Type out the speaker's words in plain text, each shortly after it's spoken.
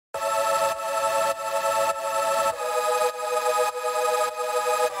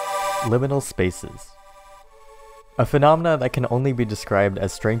Liminal spaces. A phenomena that can only be described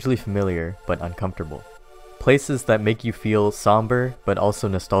as strangely familiar but uncomfortable. Places that make you feel somber but also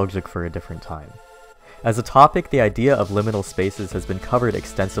nostalgic for a different time. As a topic, the idea of liminal spaces has been covered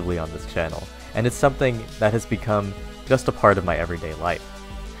extensively on this channel, and it's something that has become just a part of my everyday life.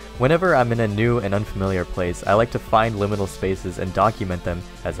 Whenever I'm in a new and unfamiliar place, I like to find liminal spaces and document them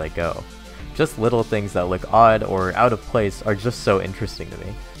as I go. Just little things that look odd or out of place are just so interesting to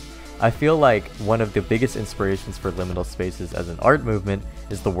me. I feel like one of the biggest inspirations for liminal spaces as an art movement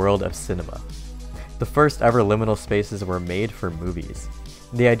is the world of cinema. The first ever liminal spaces were made for movies.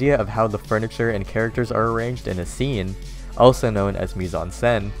 The idea of how the furniture and characters are arranged in a scene, also known as mise en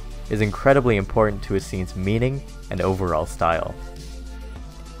scène, is incredibly important to a scene's meaning and overall style.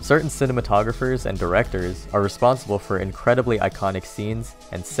 Certain cinematographers and directors are responsible for incredibly iconic scenes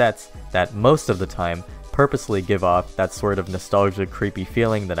and sets that most of the time purposely give off that sort of nostalgic, creepy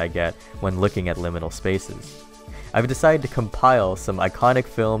feeling that I get when looking at liminal spaces. I've decided to compile some iconic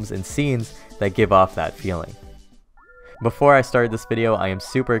films and scenes that give off that feeling. Before I start this video, I am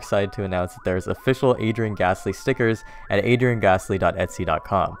super excited to announce that there's official Adrian Gasly stickers at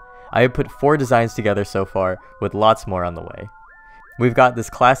adriangasly.etsy.com. I have put 4 designs together so far, with lots more on the way. We've got this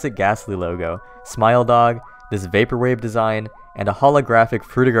classic Gasly logo, Smile Dog, this Vaporwave design, and a holographic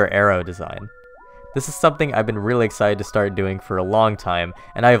Frutiger Arrow design. This is something I've been really excited to start doing for a long time,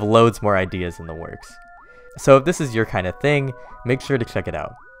 and I have loads more ideas in the works. So if this is your kind of thing, make sure to check it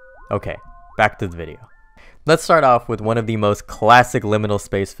out. Okay, back to the video. Let's start off with one of the most classic liminal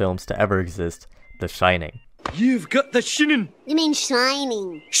space films to ever exist, The Shining. You've got the shinin'! You mean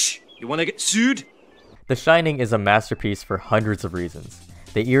shining? Shh! You wanna get sued? The Shining is a masterpiece for hundreds of reasons.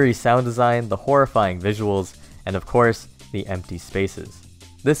 The eerie sound design, the horrifying visuals, and of course, the empty spaces.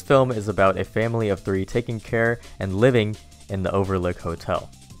 This film is about a family of 3 taking care and living in the Overlook Hotel.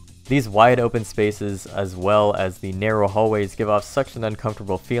 These wide open spaces, as well as the narrow hallways, give off such an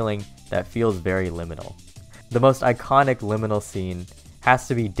uncomfortable feeling that feels very liminal. The most iconic liminal scene has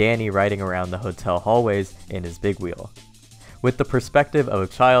to be Danny riding around the hotel hallways in his big wheel. With the perspective of a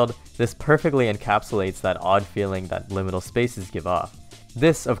child, this perfectly encapsulates that odd feeling that liminal spaces give off.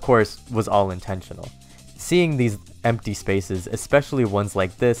 This, of course, was all intentional. Seeing these empty spaces, especially ones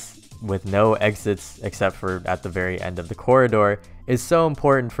like this, with no exits except for at the very end of the corridor, is so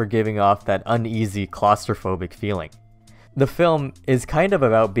important for giving off that uneasy, claustrophobic feeling. The film is kind of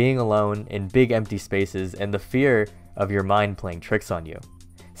about being alone in big empty spaces and the fear of your mind playing tricks on you.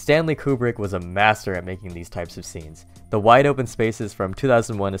 Stanley Kubrick was a master at making these types of scenes. The wide open spaces from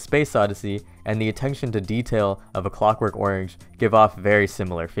 2001: A Space Odyssey and the attention to detail of A Clockwork Orange give off very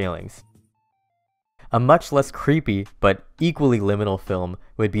similar feelings. A much less creepy, but equally liminal film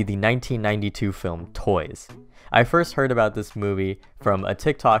would be the 1992 film Toys. I first heard about this movie from a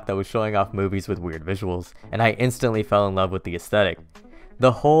TikTok that was showing off movies with weird visuals, and I instantly fell in love with the aesthetic.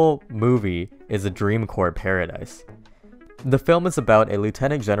 The whole movie is a dream core paradise. The film is about a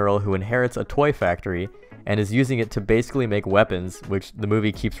lieutenant general who inherits a toy factory and is using it to basically make weapons, which the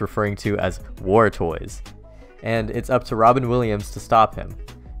movie keeps referring to as war toys. And it's up to Robin Williams to stop him.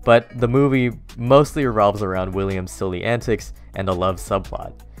 But the movie mostly revolves around Williams' silly antics and a love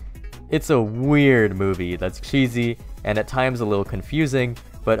subplot. It's a weird movie that's cheesy and at times a little confusing,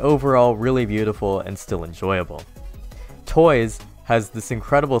 but overall really beautiful and still enjoyable. Toys has this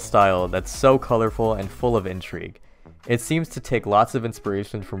incredible style that's so colorful and full of intrigue. It seems to take lots of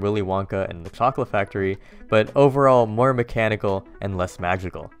inspiration from Willy Wonka and the Chocolate Factory, but overall more mechanical and less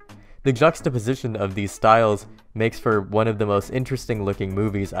magical. The juxtaposition of these styles makes for one of the most interesting looking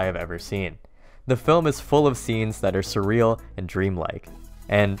movies I have ever seen. The film is full of scenes that are surreal and dreamlike,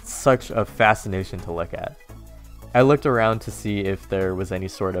 and such a fascination to look at. I looked around to see if there was any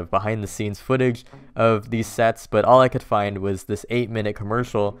sort of behind the scenes footage of these sets, but all I could find was this 8-minute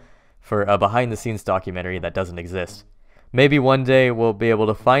commercial for a behind the scenes documentary that doesn't exist. Maybe one day we'll be able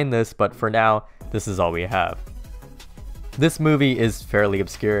to find this, but for now, this is all we have. This movie is fairly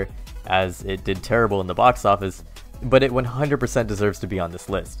obscure, as it did terrible in the box office, but it 100% deserves to be on this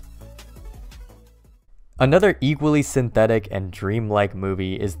list. Another equally synthetic and dreamlike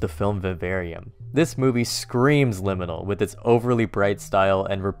movie is the film Vivarium. This movie screams liminal with its overly bright style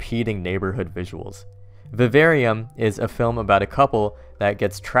and repeating neighborhood visuals. Vivarium is a film about a couple that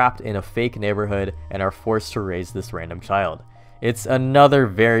gets trapped in a fake neighborhood and are forced to raise this random child. It's another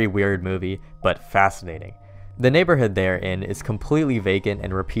very weird movie, but fascinating. The neighborhood they're in is completely vacant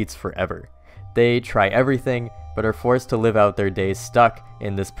and repeats forever. They try everything, but are forced to live out their days stuck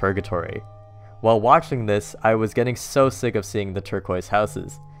in this purgatory. While watching this, I was getting so sick of seeing the turquoise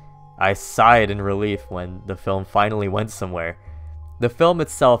houses. I sighed in relief when the film finally went somewhere. The film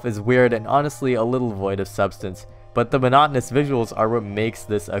itself is weird and honestly a little void of substance, but the monotonous visuals are what makes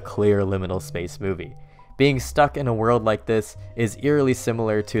this a clear liminal space movie. Being stuck in a world like this is eerily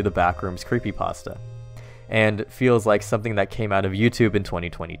similar to the Backrooms creepypasta, and feels like something that came out of YouTube in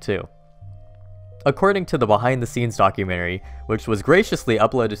 2022. According to the behind-the-scenes documentary, which was graciously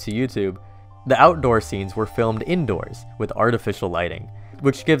uploaded to YouTube, the outdoor scenes were filmed indoors with artificial lighting,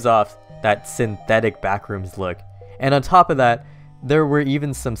 which gives off that synthetic Backrooms look, and on top of that, there were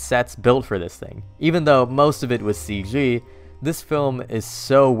even some sets built for this thing. Even though most of it was CG, this film is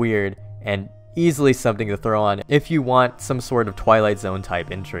so weird and easily something to throw on if you want some sort of Twilight Zone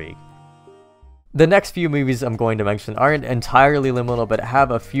type intrigue. The next few movies I'm going to mention aren't entirely liminal, but have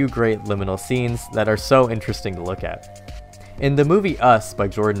a few great liminal scenes that are so interesting to look at. In the movie Us by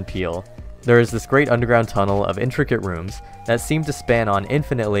Jordan Peele, there is this great underground tunnel of intricate rooms that seem to span on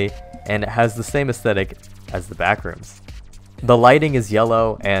infinitely, and it has the same aesthetic as the Backrooms. The lighting is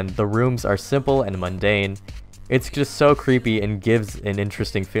yellow and the rooms are simple and mundane. It's just so creepy and gives an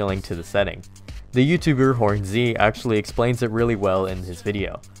interesting feeling to the setting. The YouTuber HornZ actually explains it really well in his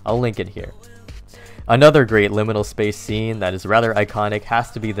video. I'll link it here. Another great liminal space scene that is rather iconic has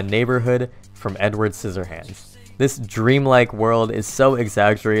to be the neighborhood from Edward Scissorhands. This dreamlike world is so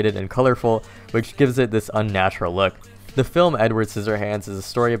exaggerated and colorful, which gives it this unnatural look. The film Edward Scissorhands is a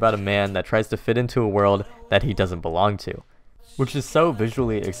story about a man that tries to fit into a world that he doesn't belong to, which is so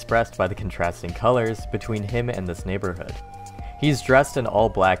visually expressed by the contrasting colors between him and this neighborhood. He's dressed in all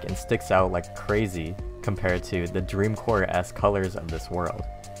black and sticks out like crazy compared to the dreamcore-esque colors of this world.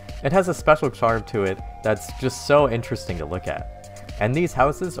 It has a special charm to it that's just so interesting to look at. And these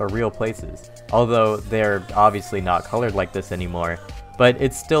houses are real places, although they're obviously not colored like this anymore, but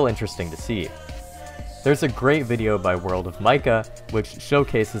it's still interesting to see. There's a great video by World of Micah which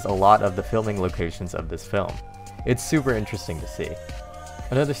showcases a lot of the filming locations of this film. It's super interesting to see.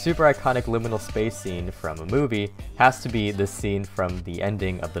 Another super iconic liminal space scene from a movie has to be this scene from the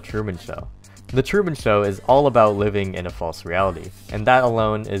ending of The Truman Show. The Truman Show is all about living in a false reality, and that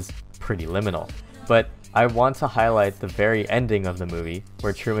alone is pretty liminal. But I want to highlight the very ending of the movie,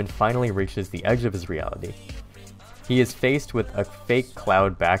 where Truman finally reaches the edge of his reality. He is faced with a fake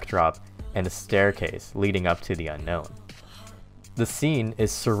cloud backdrop and a staircase leading up to the unknown. The scene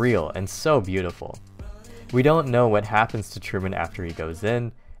is surreal and so beautiful. We don't know what happens to Truman after he goes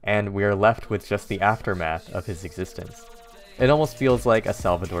in, and we are left with just the aftermath of his existence. It almost feels like a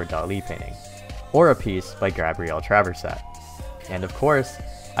Salvador Dali painting, or a piece by Gabriel Traversat. And of course,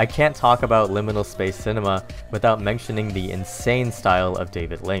 I can't talk about liminal space cinema without mentioning the insane style of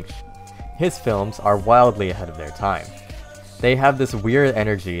David Lynch. His films are wildly ahead of their time. They have this weird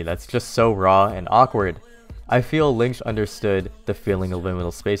energy that's just so raw and awkward. I feel Lynch understood the feeling of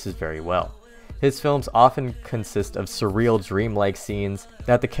liminal spaces very well. His films often consist of surreal dreamlike scenes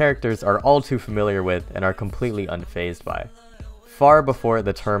that the characters are all too familiar with and are completely unfazed by. Far before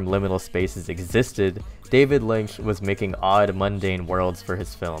the term liminal spaces existed, David Lynch was making odd, mundane worlds for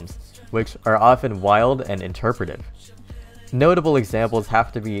his films, which are often wild and interpretive. Notable examples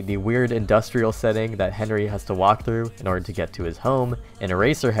have to be the weird industrial setting that Henry has to walk through in order to get to his home in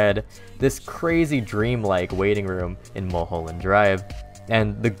Eraserhead, this crazy dreamlike waiting room in Mulholland Drive,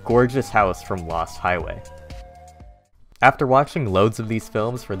 and the gorgeous house from Lost Highway. After watching loads of these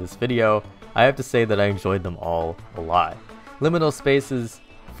films for this video, I have to say that I enjoyed them all a lot. Liminal spaces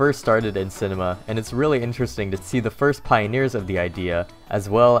first started in cinema, and it's really interesting to see the first pioneers of the idea, as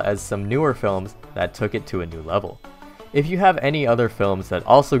well as some newer films that took it to a new level. If you have any other films that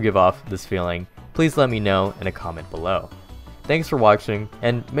also give off this feeling, please let me know in a comment below. Thanks for watching,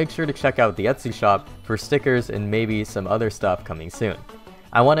 and make sure to check out the Etsy shop for stickers and maybe some other stuff coming soon.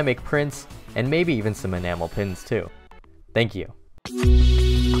 I want to make prints, and maybe even some enamel pins too. Thank you.